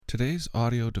Today's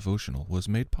audio devotional was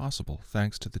made possible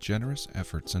thanks to the generous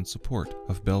efforts and support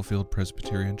of Bellefield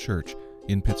Presbyterian Church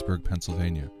in Pittsburgh,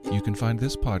 Pennsylvania. You can find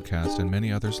this podcast and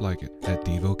many others like it at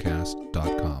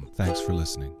Devocast.com. Thanks for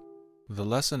listening. The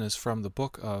lesson is from the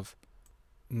book of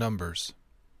Numbers,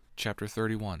 chapter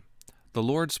 31. The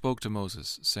Lord spoke to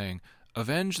Moses, saying,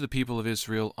 "Avenge the people of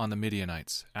Israel on the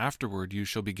Midianites. Afterward you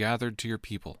shall be gathered to your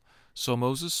people." So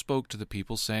Moses spoke to the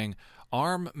people, saying,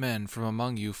 "Arm men from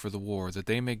among you for the war, that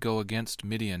they may go against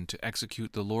Midian to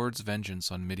execute the Lord's vengeance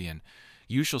on Midian.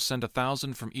 You shall send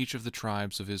 1,000 from each of the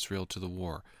tribes of Israel to the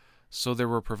war." So there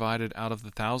were provided out of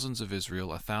the thousands of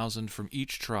Israel 1,000 from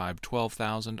each tribe,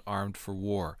 12,000 armed for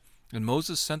war. And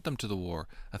Moses sent them to the war,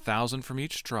 1,000 from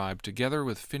each tribe, together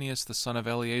with Phinehas the son of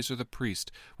Eleazar the priest,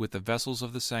 with the vessels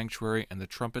of the sanctuary and the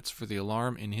trumpets for the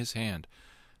alarm in his hand.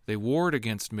 They warred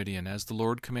against Midian, as the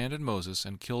Lord commanded Moses,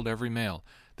 and killed every male.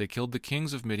 They killed the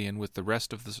kings of Midian with the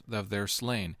rest of their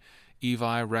slain,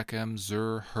 Evi, Rechem,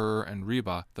 Zur, Hur, and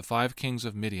Reba, the 5 kings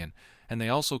of Midian. And they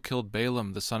also killed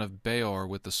Balaam the son of Beor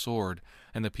with the sword.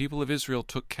 And the people of Israel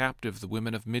took captive the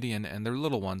women of Midian and their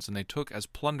little ones, and they took as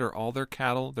plunder all their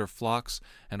cattle, their flocks,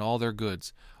 and all their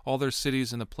goods. All their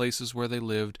cities and the places where they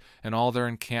lived, and all their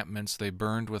encampments they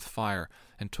burned with fire,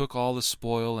 and took all the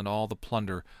spoil and all the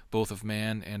plunder, both of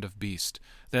man and of beast.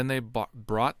 Then they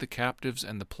brought the captives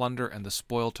and the plunder and the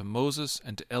spoil to Moses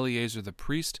and to Eleazar the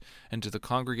priest, and to the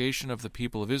congregation of the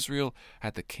people of Israel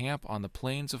at the camp on the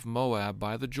plains of Moab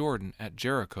by the Jordan at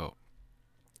Jericho.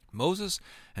 Moses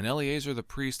and Eleazar the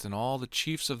priest and all the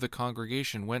chiefs of the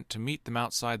congregation went to meet them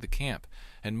outside the camp.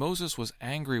 And Moses was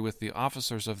angry with the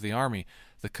officers of the army,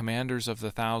 the commanders of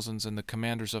the thousands and the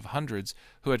commanders of hundreds,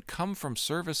 who had come from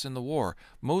service in the war.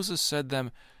 Moses said to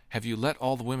them, "Have you let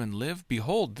all the women live?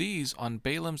 Behold, these, on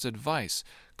Balaam's advice,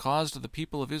 caused the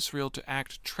people of Israel to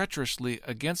act treacherously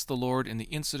against the Lord in the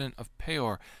incident of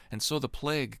Peor, and so the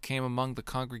plague came among the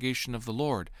congregation of the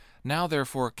Lord. Now,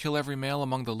 therefore, kill every male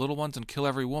among the little ones, and kill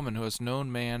every woman who has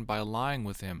known man by lying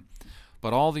with him.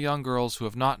 But all the young girls who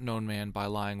have not known man by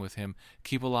lying with him,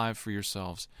 keep alive for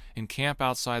yourselves. Encamp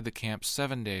outside the camp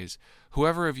 7 days.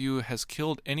 Whoever of you has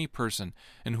killed any person,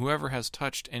 and whoever has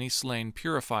touched any slain,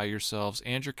 purify yourselves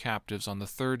and your captives on the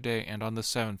 3rd day and on the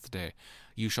 7th day.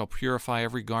 You shall purify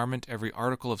every garment, every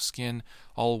article of skin,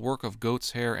 all work of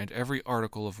goat's hair, and every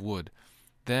article of wood."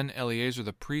 Then Eleazar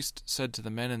the priest said to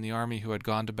the men in the army who had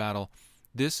gone to battle,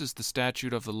 "This is the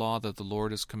statute of the law that the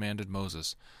Lord has commanded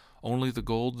Moses. Only the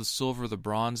gold, the silver, the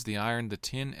bronze, the iron, the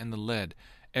tin, and the lead,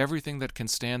 everything that can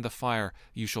stand the fire,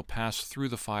 you shall pass through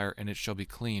the fire, and it shall be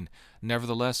clean.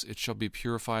 Nevertheless, it shall be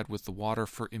purified with the water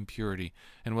for impurity.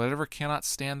 And whatever cannot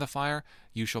stand the fire,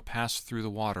 you shall pass through the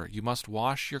water. You must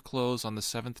wash your clothes on the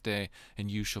 7th day,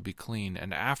 and you shall be clean,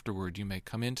 and afterward you may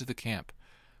come into the camp."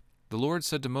 The Lord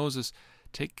said to Moses,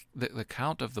 "Take the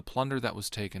count of the plunder that was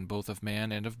taken, both of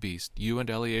man and of beast, you and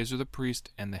Eleazar the priest,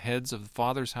 and the heads of the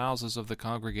fathers' houses of the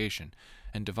congregation,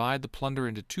 and divide the plunder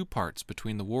into 2 parts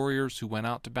between the warriors who went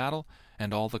out to battle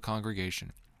and all the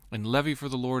congregation. And levy for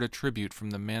the Lord a tribute from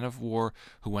the men of war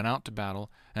who went out to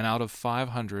battle, and out of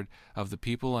 500 of the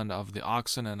people, and of the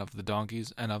oxen, and of the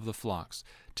donkeys, and of the flocks.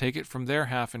 Take it from their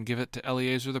half, and give it to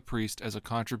Eleazar the priest as a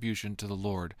contribution to the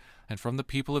Lord. And from the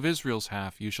people of Israel's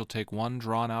half you shall take 1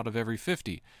 drawn out of every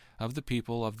 50, of the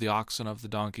people, of the oxen, of the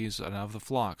donkeys, and of the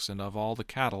flocks, and of all the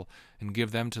cattle, and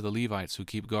give them to the Levites who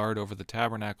keep guard over the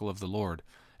tabernacle of the Lord."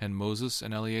 And Moses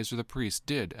and Eleazar the priest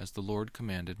did as the Lord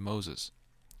commanded Moses.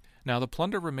 Now the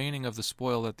plunder remaining of the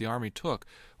spoil that the army took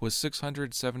was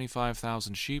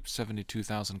 675,000 sheep,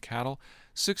 72,000 cattle,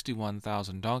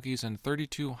 61,000 donkeys, and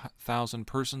 32,000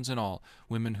 persons in all,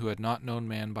 women who had not known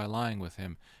man by lying with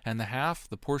him. And the half,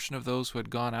 the portion of those who had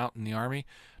gone out in the army,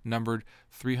 numbered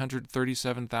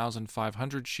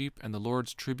 337,500 sheep, and the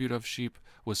Lord's tribute of sheep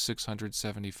was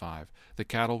 675. The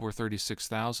cattle were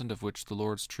 36,000, of which the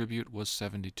Lord's tribute was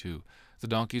 72. The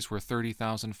donkeys were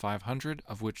 30,500,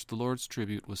 of which the Lord's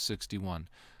tribute was 61.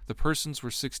 The persons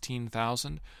were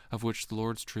 16,000, of which the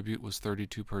Lord's tribute was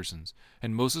 32 persons.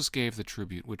 And Moses gave the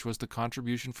tribute, which was the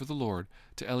contribution for the Lord,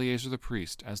 to Eleazar the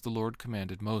priest, as the Lord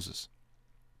commanded Moses.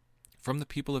 From the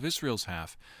people of Israel's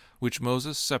half, which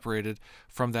Moses separated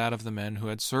from that of the men who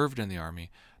had served in the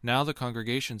army, now the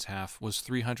congregation's half was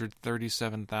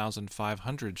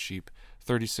 337,500 sheep,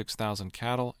 36,000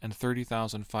 cattle, and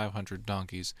 30,500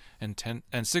 donkeys, and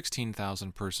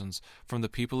 16,000 persons. From the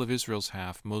people of Israel's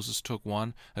half Moses took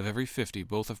 1 of every 50,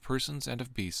 both of persons and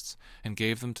of beasts, and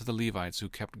gave them to the Levites who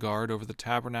kept guard over the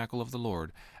tabernacle of the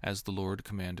Lord, as the Lord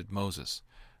commanded Moses.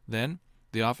 Then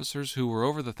the officers who were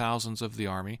over the thousands of the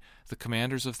army, the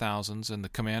commanders of thousands and the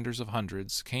commanders of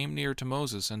hundreds, came near to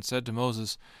Moses and said to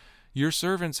Moses, Your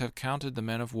servants have counted the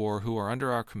men of war who are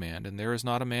under our command, and there is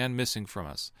not a man missing from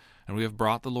us. And we have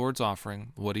brought the Lord's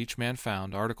offering, what each man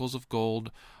found, articles of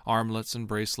gold, armlets and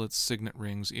bracelets, signet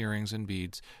rings, earrings, and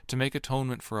beads, to make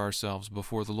atonement for ourselves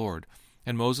before the Lord.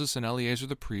 And Moses and Eleazar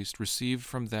the priest received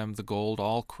from them the gold,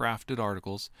 all crafted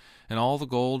articles, and all the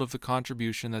gold of the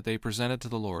contribution that they presented to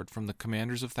the Lord, from the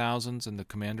commanders of thousands and the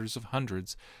commanders of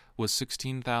hundreds, was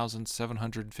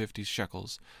 16,750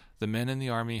 shekels. The men in the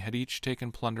army had each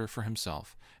taken plunder for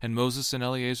himself. And Moses and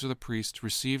Eleazar the priest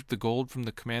received the gold from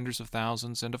the commanders of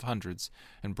thousands and of hundreds,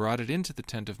 and brought it into the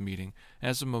tent of meeting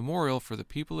as a memorial for the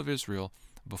people of Israel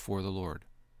before the Lord.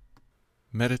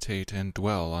 Meditate and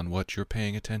dwell on what you're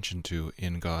paying attention to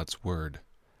in God's Word.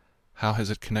 How has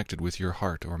it connected with your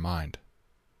heart or mind?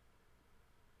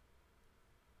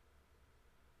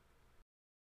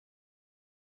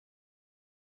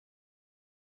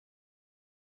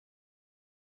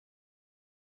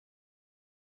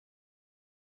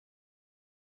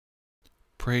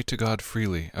 Pray to God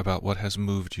freely about what has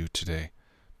moved you today.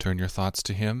 Turn your thoughts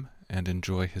to Him and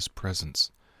enjoy His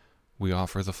presence. We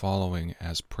offer the following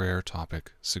as prayer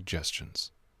topic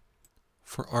suggestions.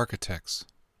 For architects.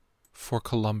 For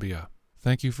Colombia.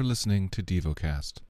 Thank you for listening to Devocast.